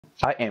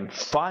I am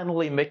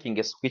finally making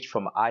a switch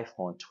from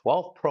iPhone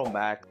 12 Pro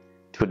Max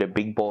to the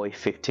big boy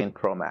 15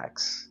 Pro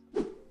Max.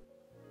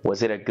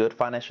 Was it a good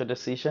financial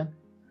decision?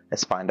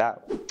 Let's find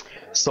out.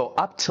 So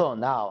up till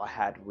now, I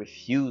had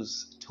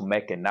refused to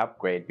make an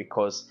upgrade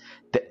because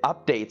the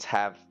updates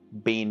have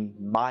been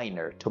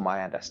minor to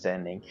my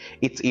understanding.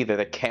 It's either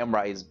the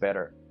camera is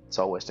better, it's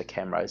always the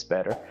camera is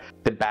better,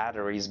 the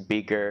battery is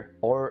bigger,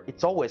 or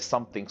it's always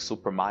something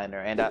super minor.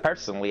 And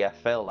personally, I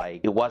felt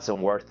like it wasn't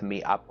worth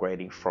me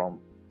upgrading from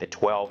the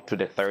 12 to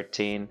the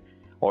 13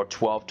 or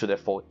 12 to the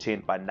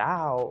 14. But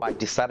now I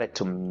decided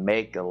to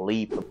make a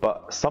leap.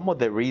 But some of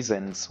the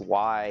reasons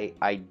why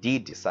I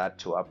did decide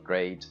to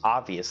upgrade,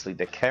 obviously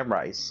the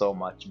camera is so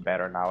much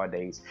better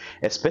nowadays,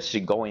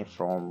 especially going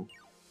from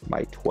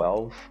my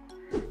 12.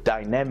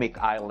 Dynamic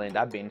island,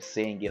 I've been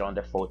seeing it on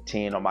the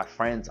 14 on my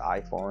friends'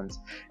 iPhones,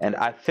 and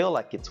I feel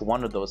like it's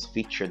one of those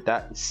features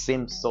that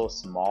seems so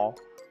small,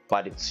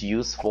 but it's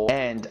useful.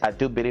 And I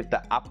do believe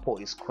that Apple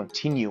is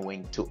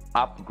continuing to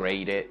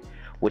upgrade it,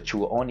 which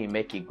will only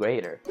make it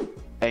greater.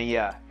 And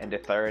yeah, and the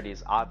third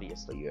is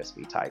obviously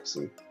USB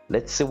Type-C.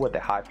 Let's see what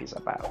the hype is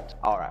about.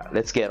 Alright,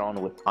 let's get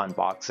on with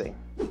unboxing.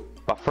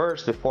 But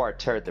first, before I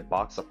tear the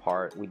box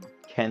apart, we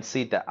can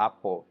see that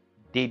Apple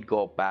did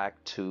go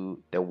back to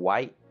the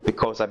white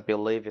because I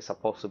believe it's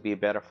supposed to be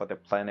better for the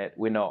planet.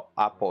 We know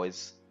Apple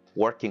is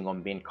working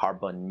on being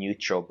carbon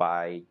neutral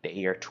by the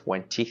year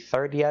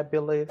 2030, I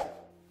believe.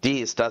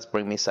 This does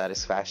bring me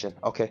satisfaction.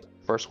 Okay,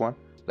 first one,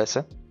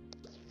 listen.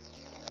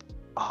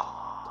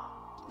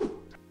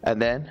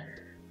 And then,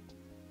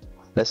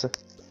 listen.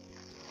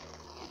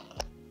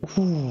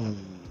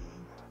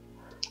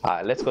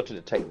 Alright, let's go to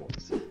the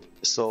tables.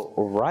 So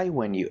right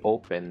when you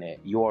open it,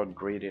 you are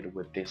greeted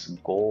with this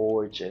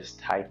gorgeous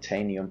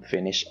titanium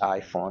finish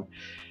iPhone.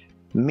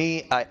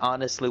 Me, I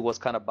honestly was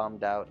kind of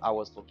bummed out. I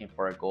was looking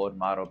for a gold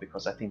model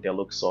because I think they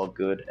look so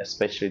good,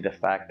 especially the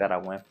fact that I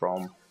went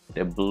from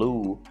the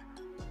blue.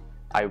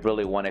 I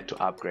really wanted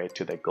to upgrade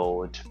to the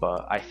gold,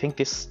 but I think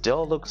this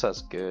still looks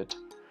as good.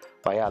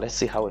 But yeah, let's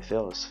see how it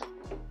feels.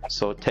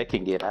 So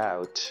taking it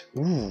out,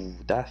 ooh,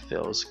 that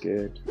feels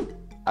good.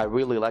 I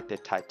really like the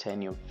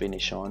titanium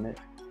finish on it.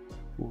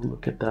 Ooh,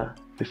 look at that.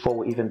 Before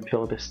we even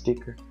peel the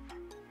sticker.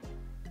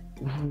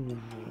 Ooh.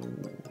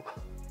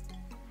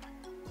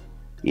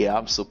 Yeah,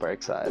 I'm super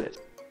excited.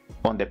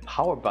 On the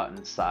power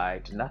button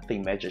side,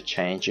 nothing major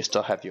change. You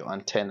still have your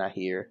antenna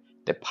here,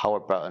 the power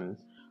button.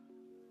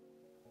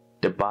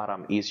 The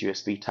bottom is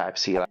USB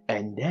Type-C.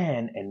 And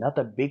then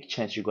another big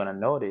change you're gonna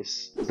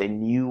notice, the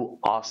new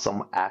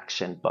awesome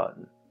action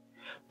button.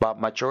 But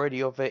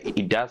majority of it,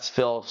 it does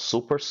feel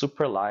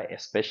super light,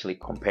 especially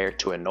compared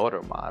to an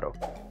older model.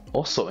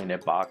 Also in the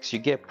box, you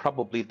get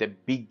probably the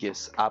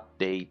biggest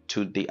update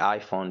to the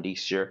iPhone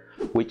this year,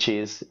 which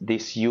is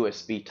this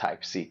USB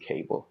Type-C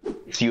cable.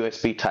 It's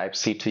USB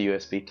Type-C to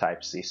USB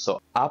Type-C. So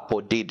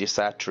Apple did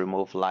decide to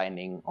remove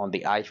Lightning on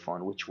the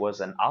iPhone, which was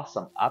an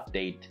awesome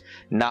update.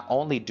 Not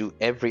only do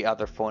every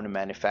other phone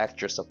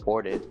manufacturer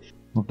support it,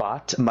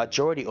 but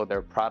majority of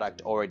their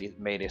product already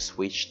made a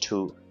switch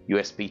to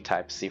USB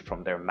Type-C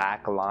from their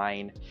Mac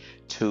line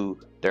to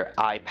their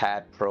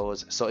iPad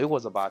Pros. So it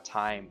was about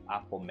time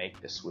Apple make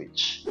the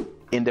switch.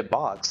 In the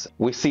box,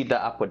 we see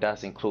that Apple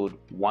does include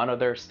one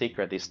other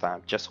sticker this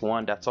time, just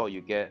one, that's all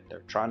you get.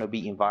 They're trying to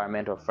be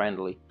environmental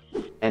friendly.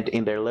 And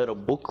in their little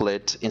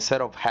booklet,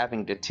 instead of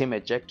having the TIM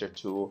ejector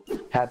tool,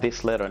 have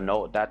this little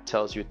note that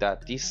tells you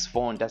that this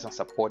phone doesn't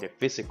support a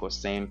physical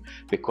SIM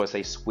because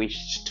they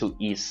switched to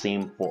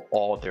eSIM for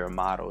all their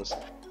models.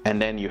 And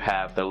then you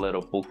have the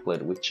little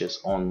booklet, which is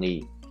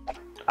only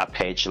a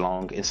page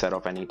long instead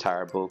of an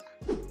entire book.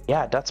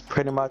 Yeah, that's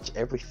pretty much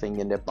everything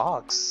in the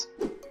box.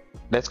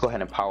 Let's go ahead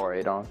and power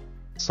it on.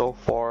 So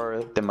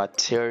far, the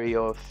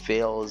material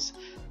feels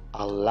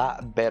a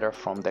lot better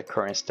from the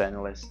current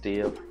stainless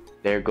steel.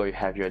 There you go, you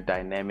have your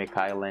dynamic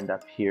island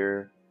up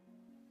here.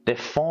 The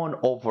phone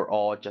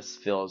overall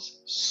just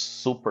feels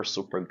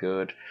super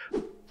good.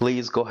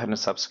 Please go ahead and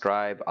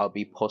subscribe. I'll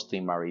be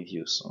posting my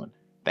review soon.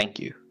 Thank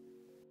you.